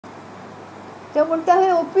ते म्हणटा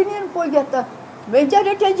हे ओपिनियन पळय घेता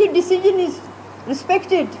मेजॉरिटीची डिसिजन इज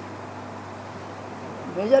रिस्पेक्टेड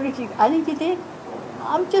मेजॉरिटी आनी कितें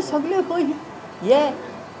आमचे सगळे पळय हे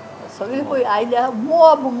सगळे पळय आयल्या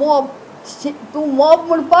मॉब तूं मॉब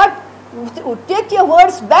म्हणपाक take your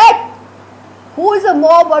words back who is a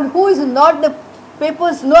mob and who is not. The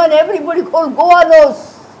papers know and everybody called Goa knows.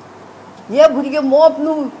 हे भुरगे मॉब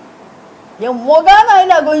न्हू हे मोगान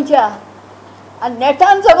आयला गोंयच्या आनी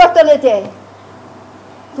नेटान जगतले ते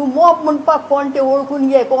तूं मॉब म्हणपाक कोण ते वळखून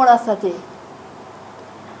घे कोण आसा ते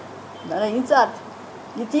नाल्यार विचार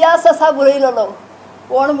इतिहास आसा बरयलेलो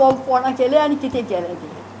कोण मॉब कोणा केले आनी कितें केलें ते.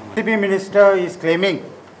 TCP Minister is claiming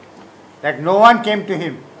that no one came to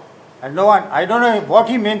him and no one, I don't know what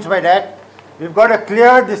he means by that. We've got a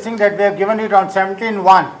clear this thing that we have given it on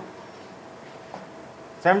 17/1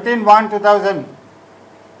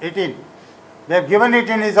 2018. They have given it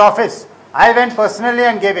in his office. I went personally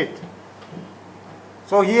and gave it.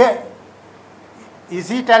 So is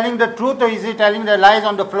he telling the truth or is he telling the lies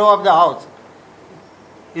on the floor of the house?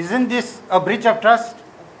 Isn't this a breach of trust?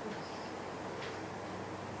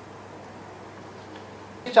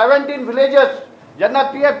 17 villages जेन्ना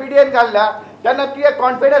तुवें PDA घाल्ल्या तेन्ना तुवें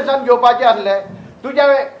कॉन्फिडन्सान घेवपाचें आसलें तुज्या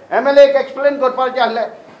MLA explain करपाचें आसलें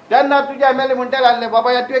तेन्ना तुजे MLA म्हणटाले आसले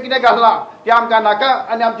बाबा हे तुवें कितें घालना तें आमकां नाका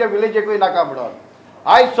आनी आमच्या विलेजीकूय नाका म्हणून.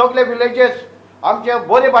 आयज सगळे विलेजीस आमचे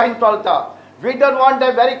बरे भाशेन चलता. We don't want a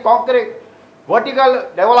very concrete vertical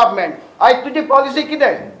development. आयज तुजी पॉलिसी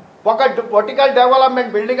कितें फकत वर्टिकल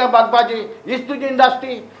डेव्हलपमेंट बिल्डिंगां बांदपाची हीच तुजी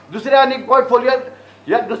इंडस्ट्री दुसऱ्या आनी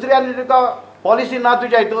पोर्टफोलियो दुसऱ्या आनी तुका पॉलिसी ना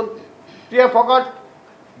तुज्या हितून तुवें फकत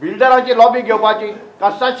बिल्डरांची लॉबी घेवपाची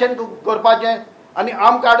कन्स्ट्रक्शन करपाचें आनी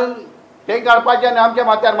आम काडून तें काडपाचें आनी आमच्या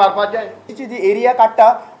माथ्यार मारपाचें. जी एरिया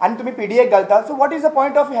काडटा आनी तुमी PDA घालता so what is the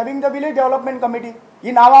point of having the village development committee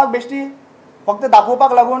ही नांवाक बेश्टी फक्त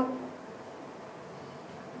दाखोवपाक लागून.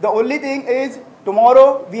 The only thing is tomorrow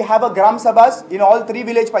we have a gram सभास in all 3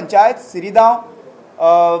 village panchayat सिरिदांव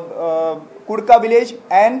कुडका village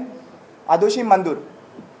and आदोशी Mandur.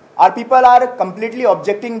 Our people are completely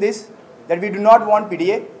objecting this that we do not want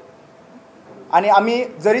PDA आणि आमी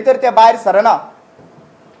जरी तर त्या भायर सरना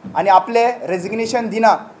आणि आपले रेजिग्नेशन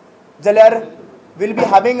दिना जाल्यार we'll be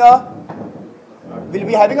having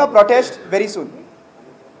a protest very soon.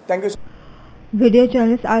 Thank you. Video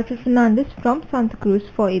journalist Alfred Fernandez from Santa Cruz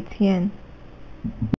for ATN.